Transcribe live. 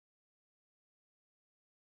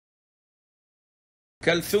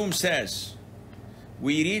Kulthum says,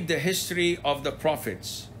 we read the history of the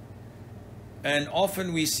prophets and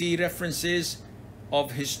often we see references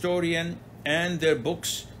of historian and their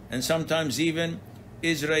books and sometimes even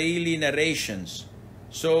Israeli narrations.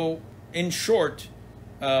 So in short,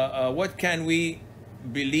 what can we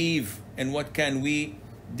believe and what can we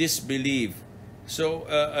disbelieve? So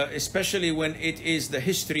especially when it is the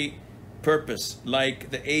history purpose, like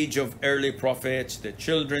the age of early prophets, the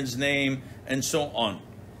children's name, and so on.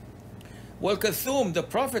 Well, Kulthum, the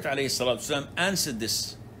Prophet ﷺ, answered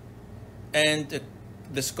this, and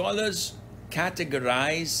the scholars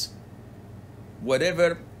categorize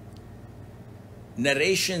whatever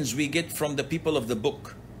narrations we get from the people of the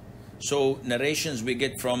book. So narrations we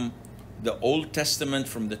get from the Old Testament,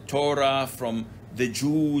 from the Torah, from the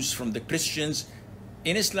Jews, from the Christians.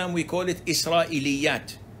 In Islam we call it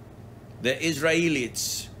Israeliyat, the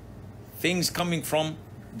Israelites, things coming from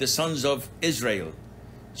the sons of Israel.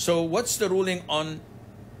 So what's the ruling on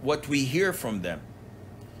what we hear from them?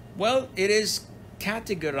 Well, it is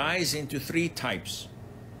categorized into three types.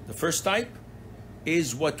 The first type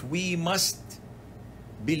is what we must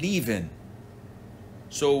believe in.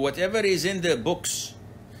 So whatever is in the books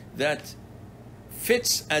that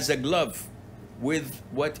fits as a glove with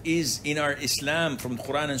what is in our Islam from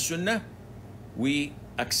Quran and Sunnah, we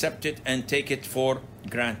accept it and take it for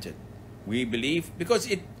granted. We believe because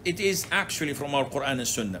it is actually from our Quran and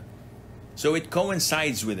Sunnah. So it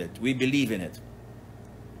coincides with it. We believe in it.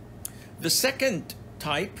 The second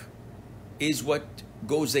type is what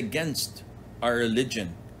goes against our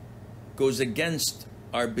religion, goes against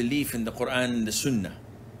our belief in the Quran and the Sunnah.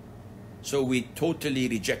 So we totally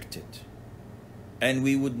reject it and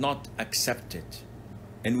we would not accept it.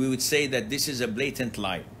 And we would say that this is a blatant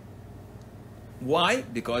lie. Why?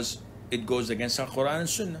 Because it goes against our Quran and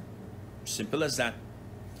Sunnah. Simple as that.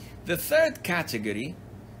 The third category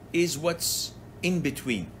is what's in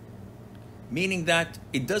between, meaning that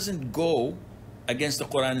it doesn't go against the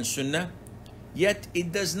Quran and Sunnah, yet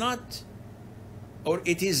it does not, or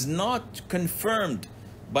it is not confirmed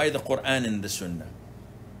by the Quran and the Sunnah.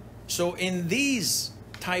 So in these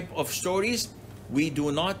type of stories, we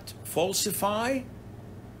do not falsify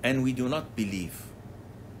and we do not believe.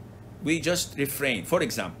 We just refrain. For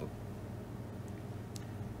example,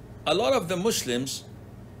 a lot of the Muslims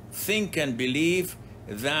think and believe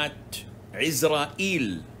that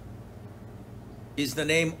Israel is the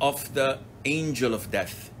name of the angel of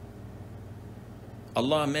death.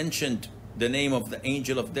 Allah mentioned the name of the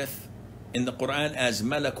angel of death in the Quran as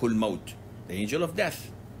Malakul Maut, the angel of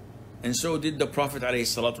death. And so did the Prophet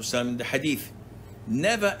ﷺ in the hadith.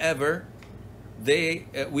 Never ever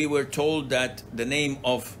we were told that the name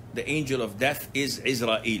of the angel of death is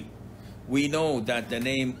Israel. We know that the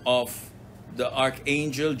name of the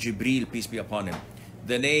archangel Jibril, peace be upon him,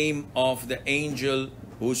 the name of the angel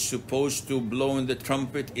who's supposed to blow in the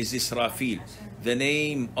trumpet is Israfil. The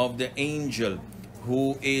name of the angel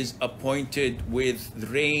who is appointed with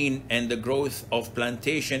rain and the growth of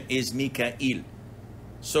plantation is Mikael.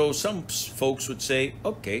 So some folks would say,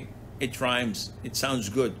 okay, it rhymes, it sounds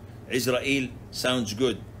good. Israel sounds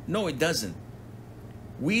good. No, it doesn't.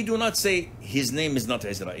 We do not say his name is not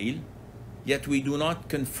Israel, yet we do not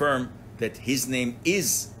confirm that his name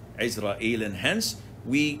is Israel, and hence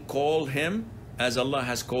we call him, as Allah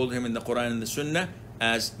has called him in the Quran and the Sunnah,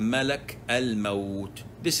 as Malak al-Maut.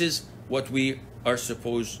 This is what we are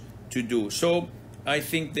supposed to do. So I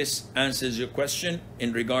think this answers your question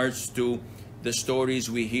in regards to the stories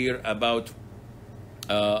we hear about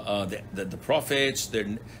the prophets, their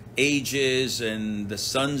ages, and the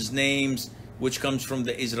sons' names, which comes from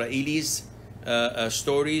the Israelis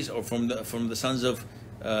stories, or from the sons of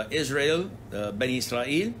Israel, Bani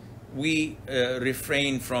Israel. We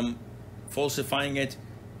refrain from falsifying it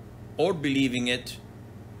or believing it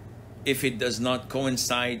if it does not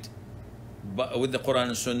coincide with the Quran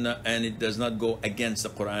and Sunnah and it does not go against the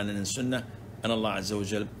Quran and Sunnah, and Allah Azza wa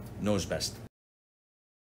Jal knows best.